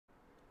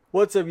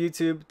What's up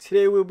YouTube?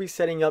 Today we'll be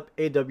setting up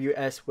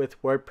AWS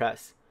with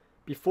WordPress.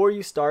 Before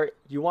you start,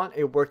 you want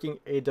a working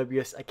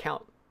AWS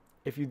account.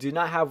 If you do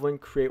not have one,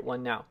 create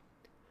one now.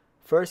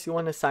 First, you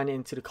want to sign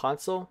into the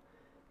console,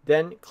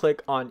 then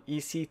click on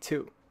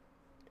EC2.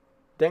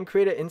 Then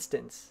create an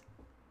instance.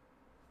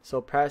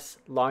 So press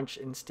Launch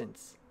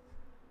Instance.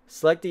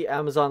 Select the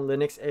Amazon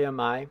Linux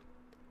AMI.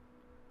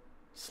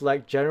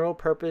 Select General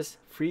Purpose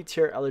Free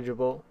Tier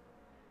Eligible.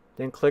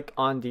 Then click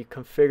on the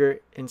Configure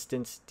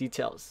Instance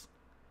Details.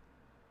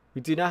 We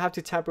do not have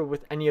to tamper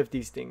with any of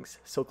these things,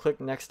 so click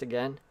Next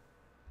again.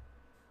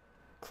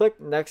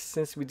 Click Next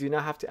since we do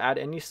not have to add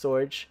any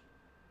storage.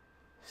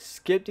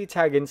 Skip the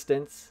tag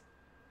instance.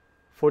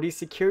 For the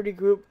security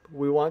group,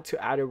 we want to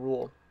add a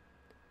rule.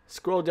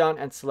 Scroll down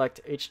and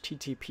select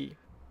HTTP.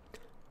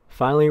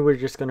 Finally, we're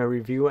just going to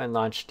review and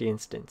launch the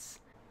instance.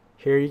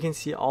 Here you can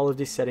see all of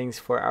the settings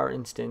for our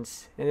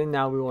instance, and then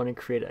now we want to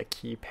create a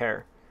key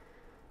pair.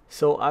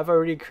 So I've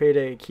already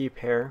created a key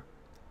pair,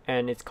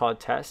 and it's called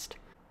test.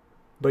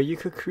 But you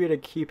could create a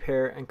key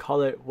pair and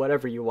call it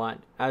whatever you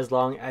want, as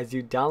long as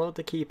you download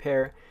the key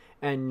pair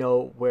and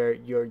know where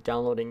you're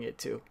downloading it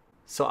to.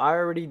 So I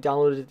already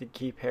downloaded the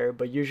key pair,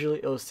 but usually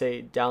it'll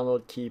say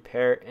download key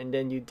pair and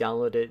then you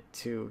download it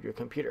to your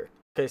computer.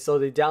 So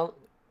the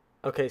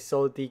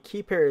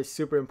key pair is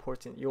super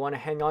important. You want to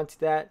hang on to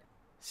that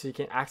so you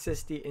can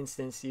access the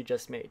instance you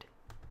just made.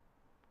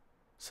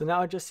 So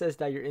now it just says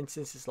that your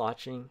instance is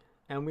launching,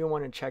 and we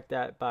want to check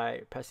that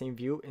by pressing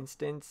View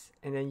Instance,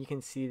 and then you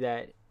can see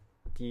that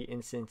the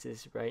instance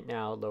is right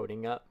now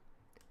loading up.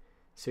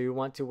 So you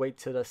want to wait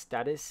till the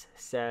status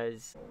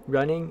says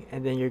running,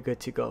 and then you're good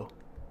to go.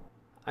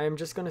 I am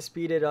just going to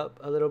speed it up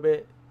a little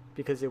bit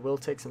because it will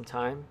take some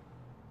time.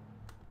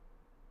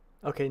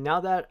 Okay,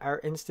 now that our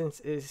instance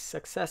is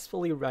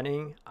successfully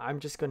running, I'm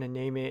just going to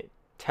name it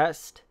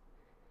test.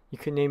 You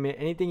can name it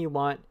anything you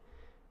want,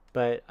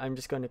 but I'm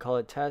just going to call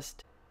it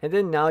test. And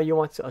then now you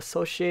want to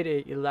associate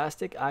an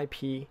elastic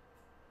IP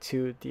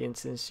to the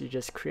instance you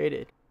just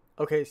created.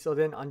 Okay, so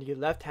then on the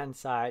left hand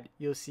side,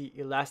 you'll see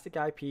elastic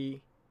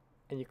IP,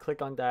 and you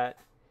click on that.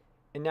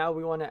 And now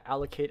we want to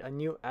allocate a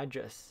new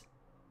address.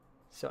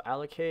 So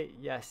allocate,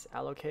 yes,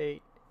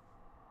 allocate.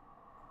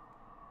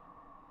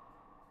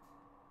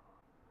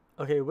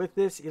 Okay, with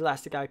this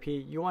elastic IP,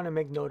 you want to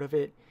make note of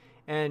it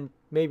and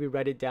maybe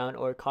write it down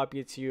or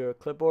copy it to your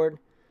clipboard.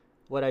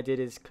 What I did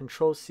is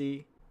Control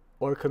C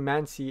or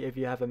Command C if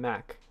you have a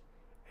Mac.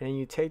 And then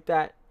you take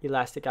that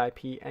elastic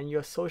IP and you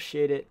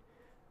associate it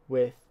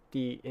with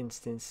the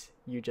instance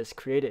you just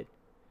created.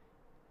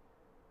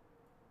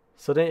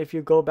 So then if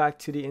you go back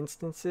to the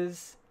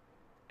instances,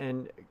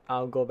 and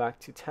I'll go back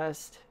to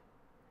test,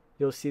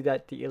 you'll see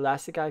that the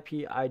elastic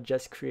IP I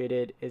just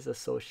created is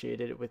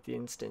associated with the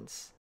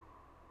instance.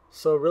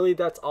 So really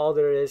that's all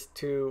there is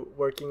to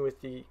working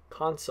with the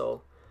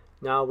console.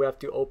 Now we have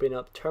to open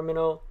up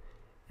terminal,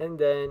 and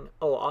then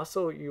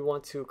also you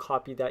want to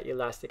copy that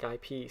elastic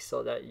IP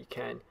so that you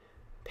can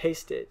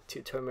paste it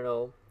to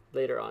terminal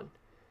later on.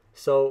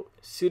 So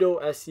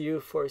sudo su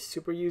for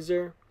super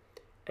user,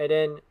 and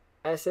then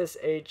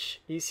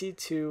ssh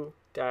ec2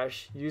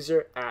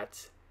 -user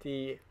at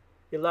the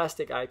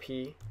elastic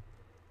IP.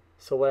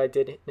 So what I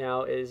did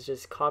now is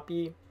just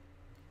copy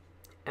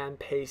and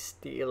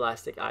paste the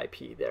elastic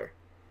IP there,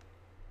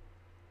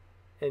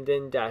 and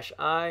then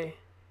 -i,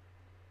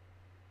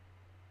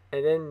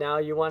 and then now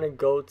you want to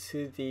go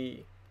to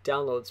the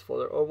downloads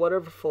folder or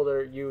whatever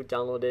folder you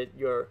downloaded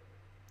your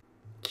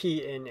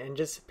key in and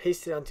just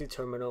paste it onto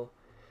terminal.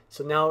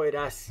 So now it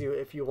asks you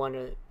if you want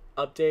to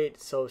update,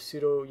 so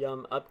sudo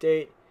yum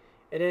update,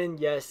 and then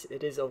yes,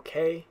 it is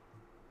okay.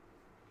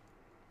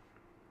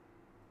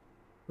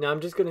 Now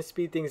I'm just going to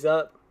speed things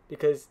up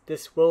because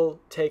this will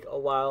take a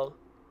while.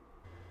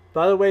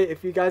 By the way,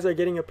 if you guys are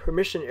getting a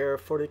permission error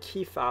for the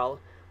key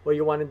file, what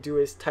you want to do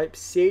is type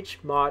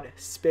chmod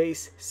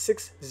space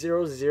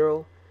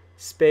 600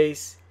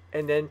 space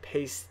and then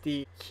paste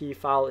the key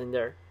file in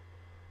there.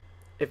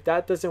 If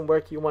that doesn't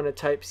work, you want to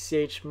type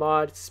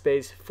chmod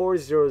space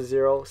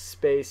 400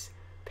 space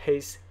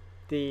paste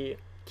the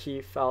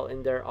key file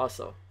in there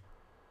also.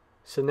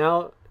 So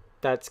now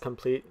that's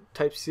complete.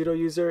 Type sudo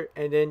user,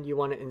 and then you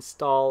want to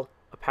install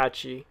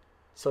Apache.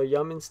 So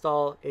yum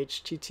install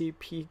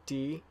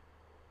httpd,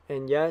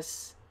 and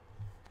yes,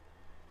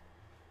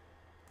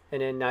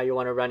 and then now you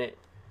want to run it.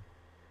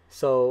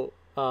 So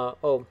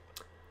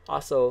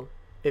also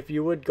if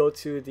you would go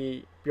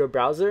to your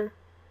browser,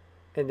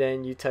 and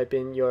then you type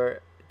in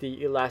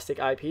the elastic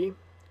IP,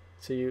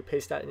 so you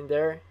paste that in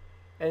there,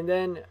 and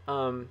then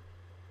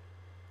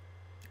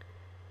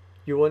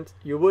you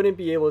wouldn't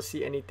be able to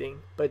see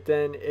anything. But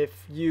then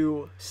if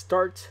you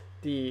start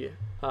the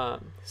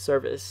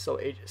service, so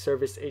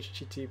service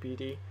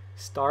httpd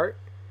start,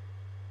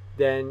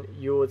 then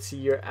you would see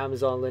your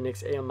Amazon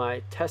Linux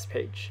AMI test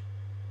page.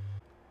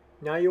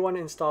 Now you want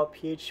to install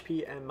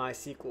PHP and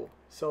MySQL.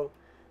 So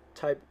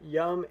type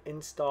yum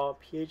install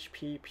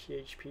php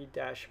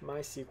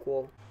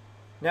 -mysql.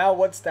 Now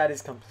once that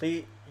is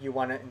complete, you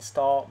want to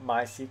install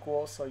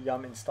MySQL. So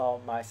yum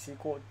install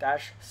MySQL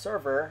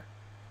 -server,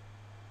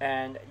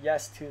 and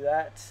yes to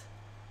that.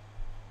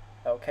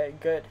 Okay,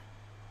 good.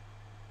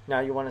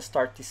 Now you want to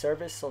start the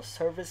service, so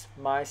service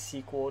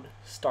MySQL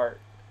start.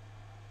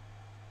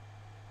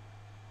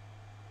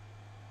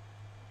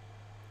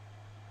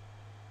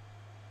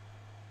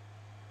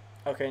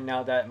 Okay,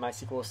 now that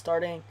MySQL is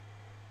starting,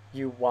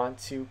 you want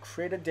to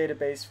create a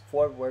database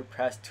for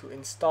WordPress to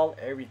install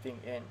everything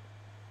in.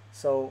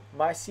 So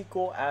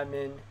MySQL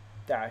admin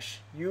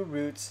 -u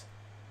roots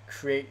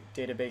create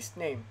database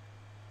name.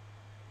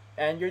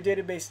 And your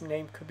database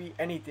name could be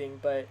anything,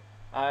 but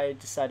I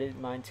decided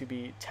mine to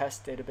be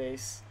test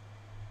database.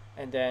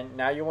 And then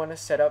now you want to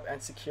set up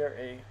and secure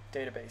a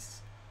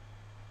database.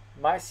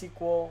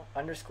 MySQL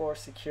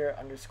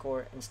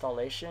 _secure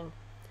installation.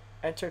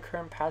 Enter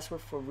current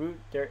password for root.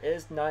 There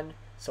is none,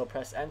 so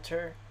press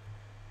enter.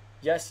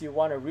 Yes, you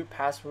want a root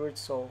password,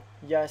 so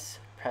yes,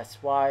 press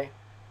Y.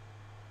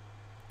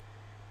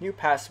 New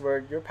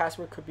password. Your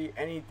password could be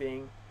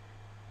anything.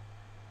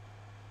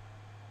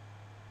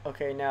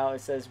 Okay, now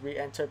it says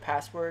re-enter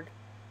password.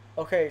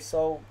 Okay,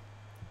 so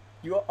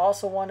you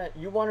also want to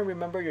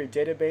remember your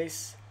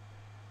database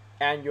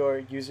and your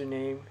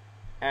username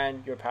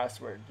and your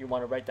password. You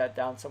want to write that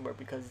down somewhere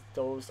because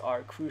those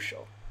are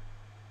crucial.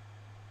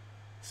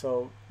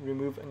 So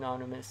remove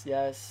anonymous,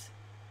 yes.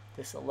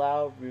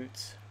 Disallow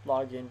roots,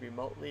 login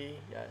remotely,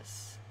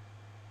 yes.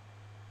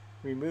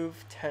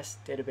 Remove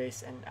test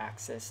database and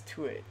access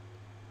to it.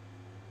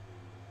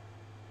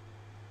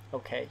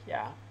 Okay,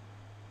 yeah.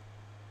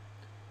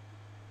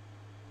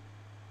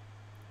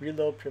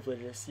 Reload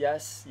privileges,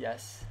 yes,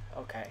 yes.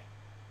 Okay,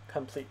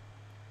 complete.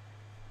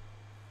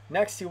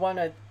 Next, you want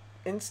to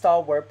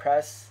install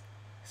WordPress.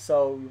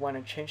 So we want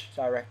to change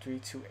the directory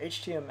to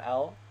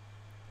HTML.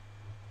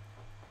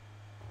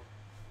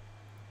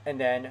 And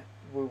then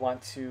we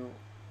want to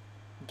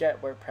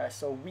get WordPress.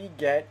 So we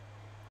get,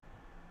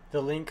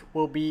 the link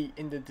will be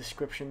in the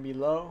description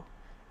below,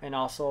 and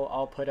also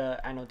I'll put an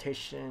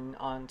annotation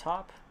on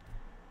top.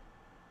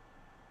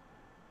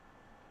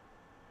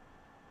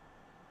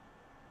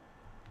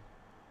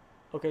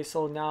 Okay,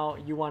 so now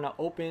you want to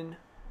open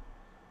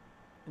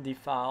the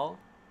file.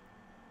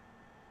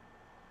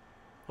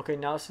 Okay,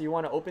 now so you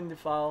want to open the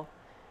file,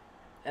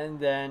 and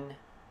then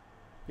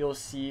you'll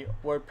see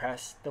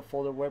WordPress, the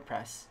folder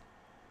WordPress.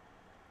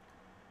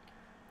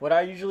 What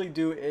I usually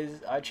do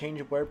is I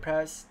change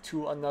WordPress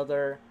to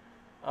another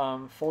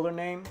folder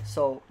name.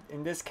 So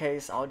in this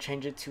case, I'll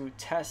change it to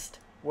test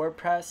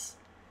WordPress,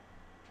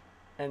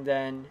 and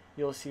then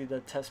you'll see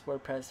the test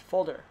WordPress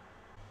folder.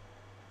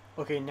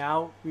 Okay,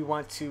 now we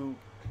want to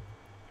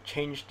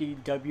change the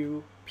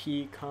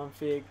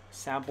wp-config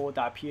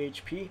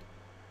sample.php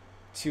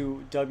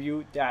to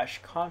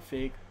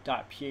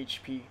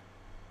w-config.php.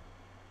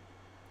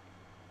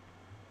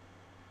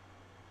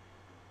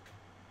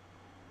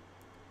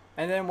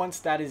 And then once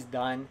that is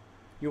done,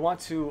 you want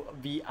to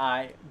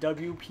vi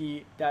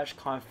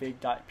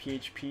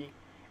wp-config.php,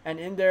 and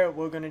in there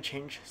we're going to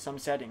change some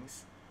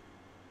settings.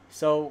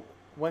 So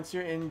once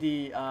you're in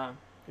the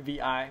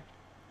vi,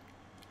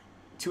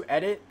 to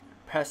edit,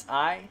 press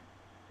I.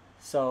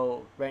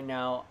 So right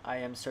now I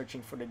am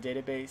searching for the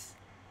database,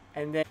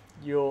 and then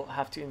you'll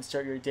have to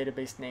insert your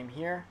database name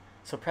here.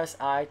 So press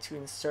I to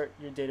insert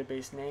your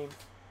database name,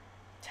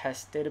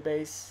 test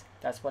database,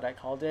 that's what I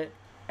called it.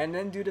 And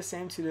then do the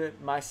same to the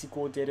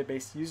MySQL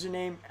database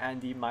username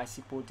and the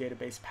MySQL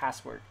database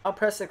password. I'll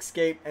press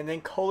escape and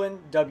then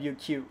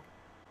 :WQ.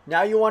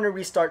 Now you want to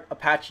restart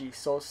Apache.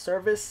 So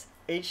service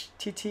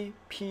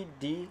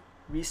httpd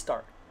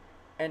restart,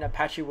 and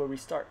Apache will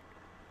restart.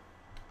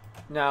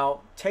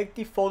 Now take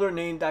the folder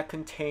name that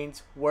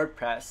contains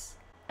WordPress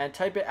and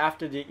type it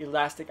after the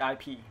elastic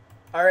IP.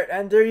 Alright,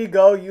 and there you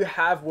go. You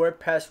have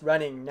WordPress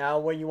running. Now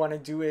what you want to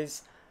do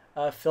is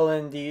fill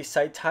in the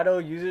site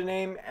title,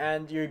 username,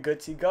 and you're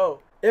good to go.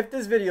 If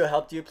this video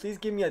helped you, please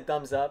give me a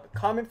thumbs up,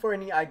 comment for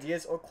any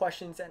ideas or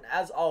questions, and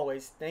as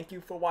always, thank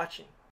you for watching.